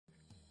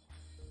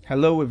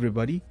Hello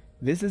everybody,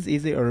 this is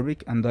Easy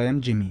Arabic and I am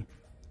Jimmy.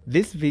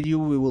 This video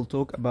we will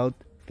talk about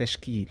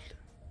Tashkeel.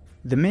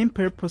 The main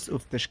purpose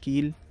of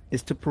Tashkeel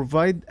is to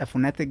provide a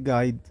phonetic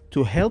guide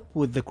to help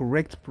with the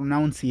correct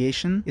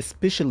pronunciation,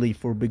 especially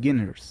for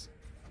beginners.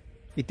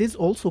 It is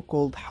also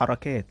called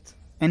Harakat,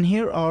 and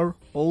here are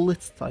all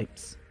its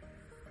types.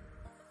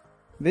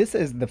 This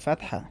is the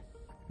Fatha.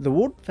 The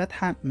word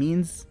Fatha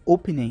means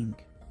opening,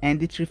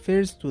 and it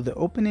refers to the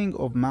opening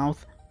of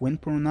mouth when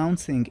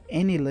pronouncing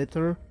any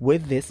letter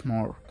with this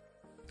mark,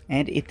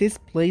 and it is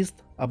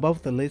placed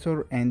above the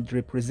letter and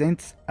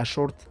represents a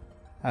short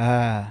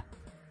ah.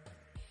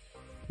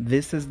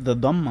 This is the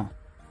Dhamma.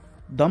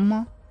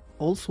 Dhamma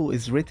also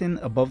is written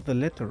above the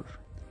letter.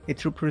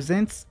 It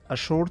represents a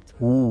short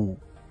oo.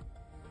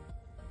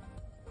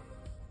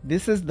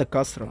 This is the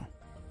Kasra.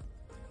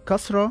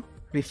 Kasra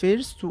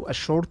refers to a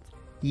short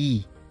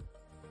e.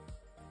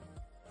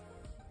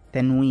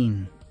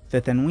 Tanween.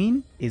 The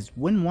tanween is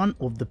when one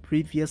of the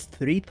previous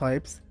three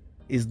types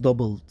is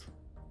doubled,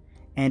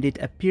 and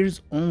it appears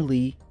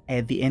only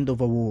at the end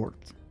of a word.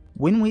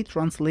 When we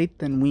translate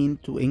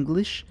tanween to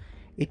English,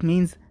 it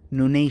means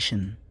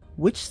nonation,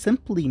 which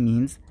simply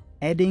means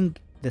adding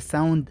the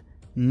sound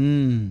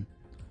n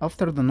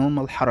after the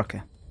normal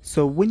haraka.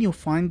 So when you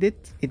find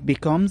it, it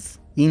becomes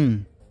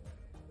in,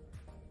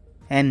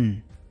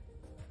 an,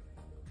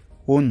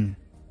 un.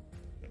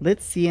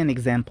 Let's see an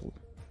example.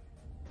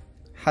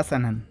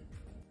 حسناً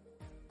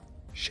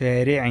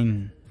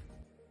شارع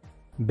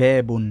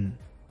باب.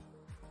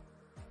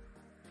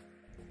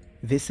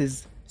 This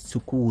is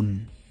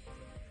sukun,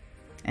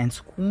 and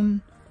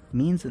sukun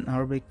means in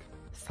Arabic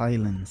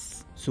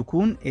silence.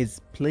 Sukun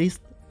is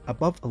placed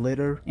above a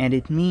letter and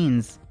it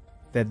means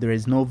that there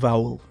is no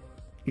vowel.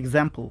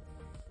 Example: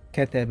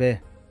 كتب,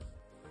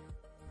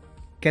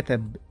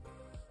 كتب.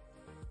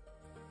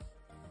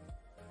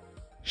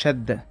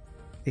 شد.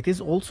 It is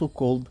also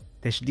called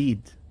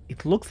tashdid.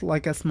 It looks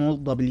like a small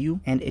W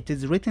and it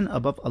is written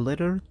above a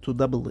letter to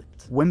double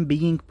it when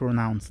being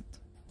pronounced.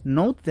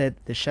 Note that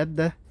the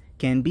shadda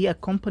can be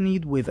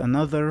accompanied with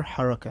another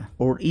haraka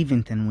or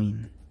even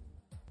tanween.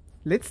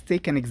 Let's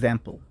take an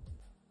example.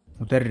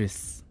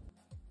 مدرس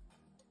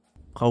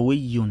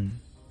قوي.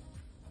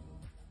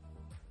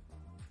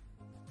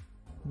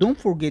 Don't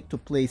forget to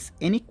place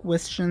any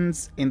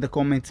questions in the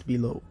comments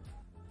below.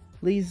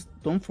 Please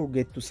don't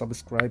forget to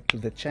subscribe to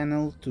the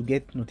channel to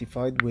get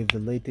notified with the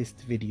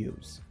latest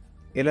videos.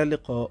 إلى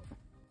اللقاء.